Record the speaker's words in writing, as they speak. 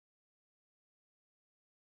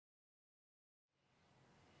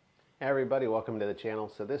Hey everybody, welcome to the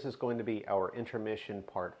channel. So this is going to be our intermission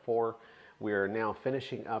part 4. We are now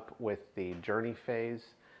finishing up with the journey phase,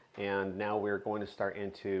 and now we're going to start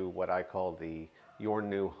into what I call the your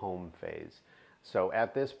new home phase. So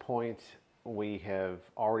at this point, we have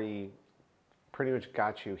already pretty much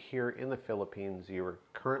got you here in the Philippines. You're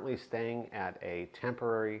currently staying at a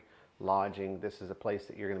temporary lodging. This is a place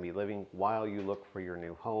that you're going to be living while you look for your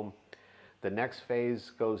new home. The next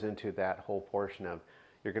phase goes into that whole portion of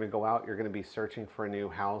you're going to go out, you're going to be searching for a new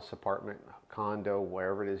house, apartment, condo,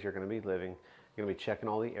 wherever it is you're going to be living. You're going to be checking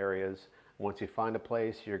all the areas. Once you find a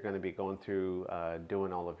place, you're going to be going through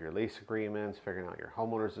doing all of your lease agreements, figuring out your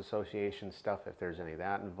homeowners association stuff if there's any of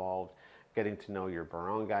that involved, getting to know your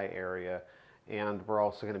barangay area. And we're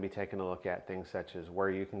also going to be taking a look at things such as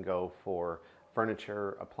where you can go for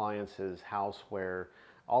furniture, appliances, houseware,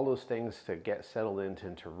 all those things to get settled into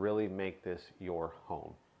and to really make this your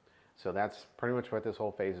home. So that's pretty much what this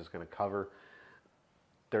whole phase is going to cover.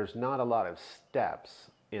 There's not a lot of steps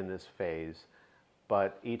in this phase,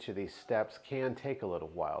 but each of these steps can take a little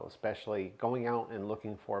while, especially going out and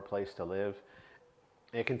looking for a place to live.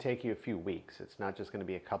 It can take you a few weeks. It's not just going to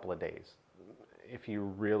be a couple of days. If you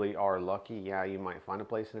really are lucky, yeah, you might find a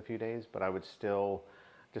place in a few days, but I would still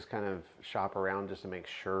just kind of shop around just to make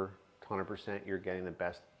sure 100% you're getting the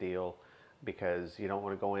best deal, because you don't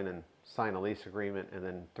want to go in and sign a lease agreement and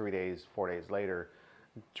then 3 days, 4 days later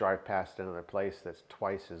drive past another place that's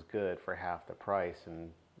twice as good for half the price and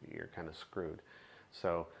you're kind of screwed.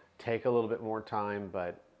 So take a little bit more time,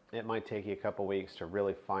 but it might take you a couple weeks to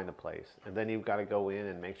really find a place. And then you've got to go in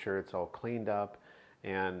and make sure it's all cleaned up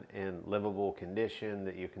and in livable condition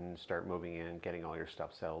that you can start moving in, getting all your stuff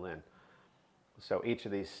settled in. So each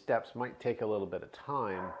of these steps might take a little bit of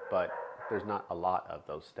time, but there's not a lot of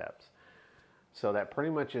those steps. So that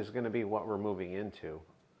pretty much is going to be what we're moving into.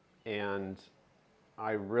 And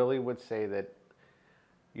I really would say that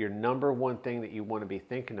your number one thing that you want to be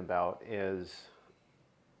thinking about is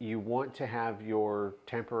you want to have your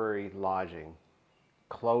temporary lodging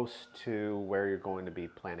close to where you're going to be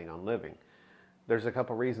planning on living. There's a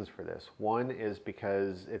couple reasons for this. One is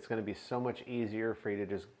because it's going to be so much easier for you to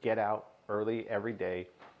just get out early every day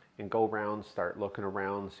and go around, start looking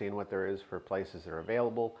around, seeing what there is for places that are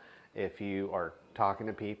available. If you are talking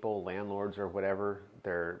to people, landlords or whatever,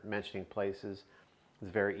 they're mentioning places, it's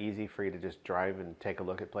very easy for you to just drive and take a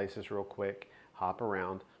look at places real quick, hop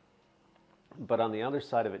around. But on the other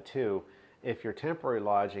side of it too, if your temporary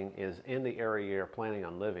lodging is in the area you're planning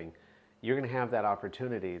on living, you're going to have that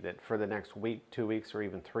opportunity that for the next week, 2 weeks, or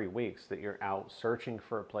even 3 weeks that you're out searching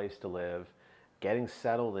for a place to live, getting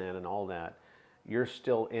settled in and all that. You're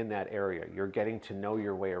still in that area. You're getting to know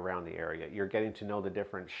your way around the area. You're getting to know the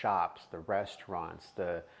different shops, the restaurants,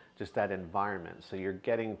 just that environment. So you're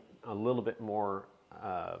getting a little bit more,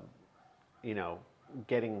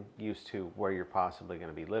 getting used to where you're possibly going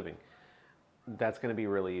to be living. That's going to be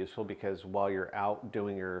really useful because while you're out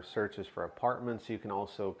doing your searches for apartments, you can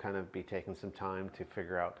also kind of be taking some time to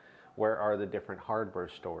figure out where are the different hardware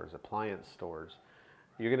stores, appliance stores.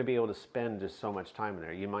 You're going to be able to spend just so much time in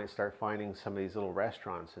there. You might start finding some of these little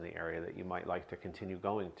restaurants in the area that you might like to continue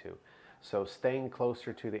going to. So staying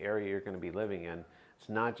closer to the area you're going to be living in, it's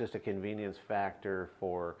not just a convenience factor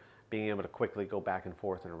for being able to quickly go back and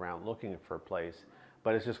forth and around looking for a place,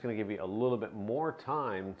 but it's just going to give you a little bit more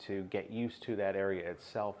time to get used to that area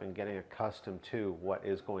itself and getting accustomed to what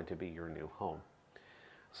is going to be your new home.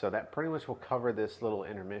 So that pretty much will cover this little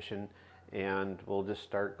intermission, and we'll just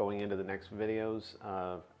start going into the next videos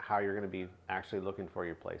of how you're going to be actually looking for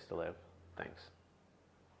your place to live. Thanks.